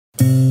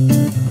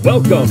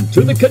Welcome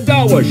to the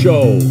Kidawa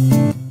Show.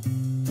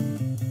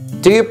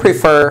 Do you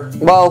prefer,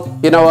 well,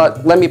 you know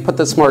what, let me put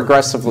this more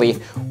aggressively.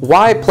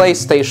 Why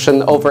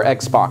PlayStation over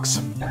Xbox?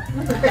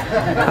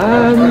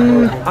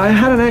 I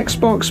had an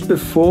Xbox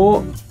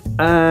before,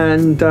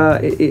 and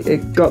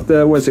it got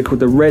the, what's it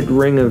called, the red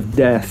ring of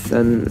death,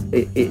 and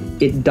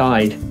it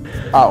died.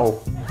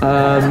 Uh-oh.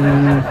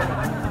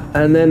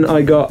 And then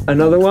I got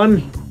another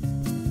one,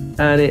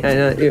 and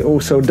it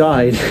also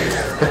died.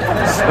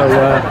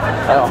 So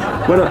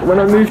when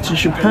I moved to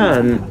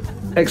Japan,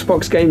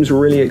 Xbox games were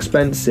really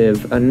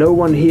expensive, and no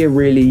one here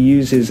really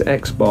uses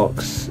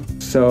Xbox.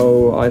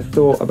 So I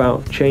thought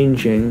about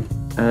changing,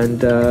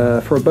 and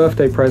for a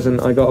birthday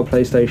present, I got a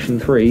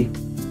PlayStation 3.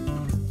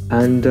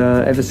 And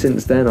ever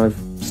since then, I've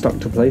stuck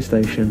to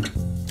PlayStation.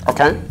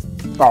 Okay,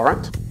 all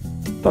right.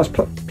 Plus,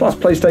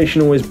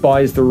 PlayStation always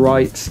buys the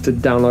rights to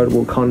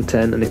downloadable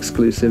content and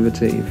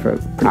exclusivity for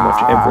pretty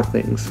much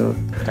everything. So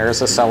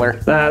there's a seller.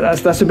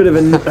 That's a bit of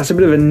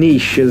a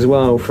niche as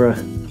well for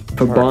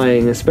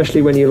buying,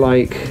 especially when you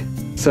like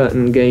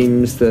certain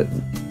games that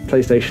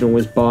PlayStation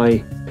always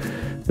buy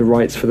the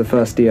rights for the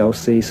first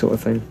DLC sort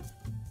of thing.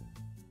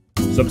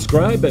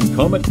 Subscribe and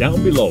comment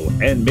down below,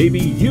 and maybe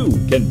you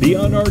can be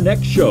on our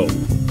next show.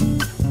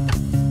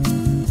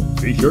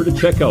 Be sure to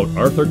check out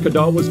Arthur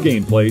Kidawa's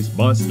gameplays,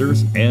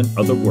 monsters, and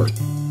other work.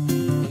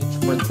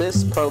 For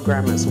this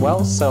program as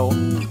well, so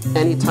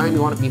anytime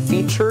you want to be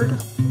featured,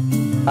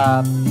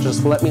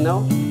 just let me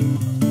know.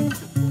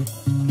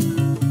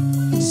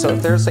 So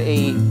if there's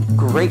a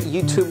great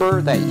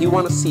YouTuber that you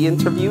want to see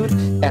interviewed,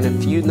 and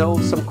if you know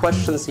some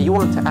questions you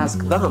want to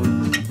ask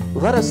them,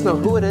 let us know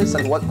who it is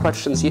and what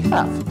questions you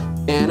have.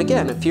 And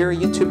again, if you're a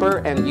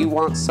YouTuber and you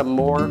want some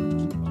more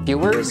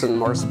viewers and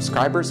more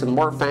subscribers and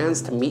more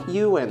fans to meet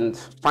you and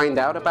find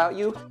out about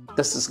you,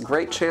 this is a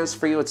great chance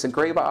for you. It's a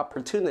great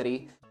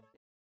opportunity.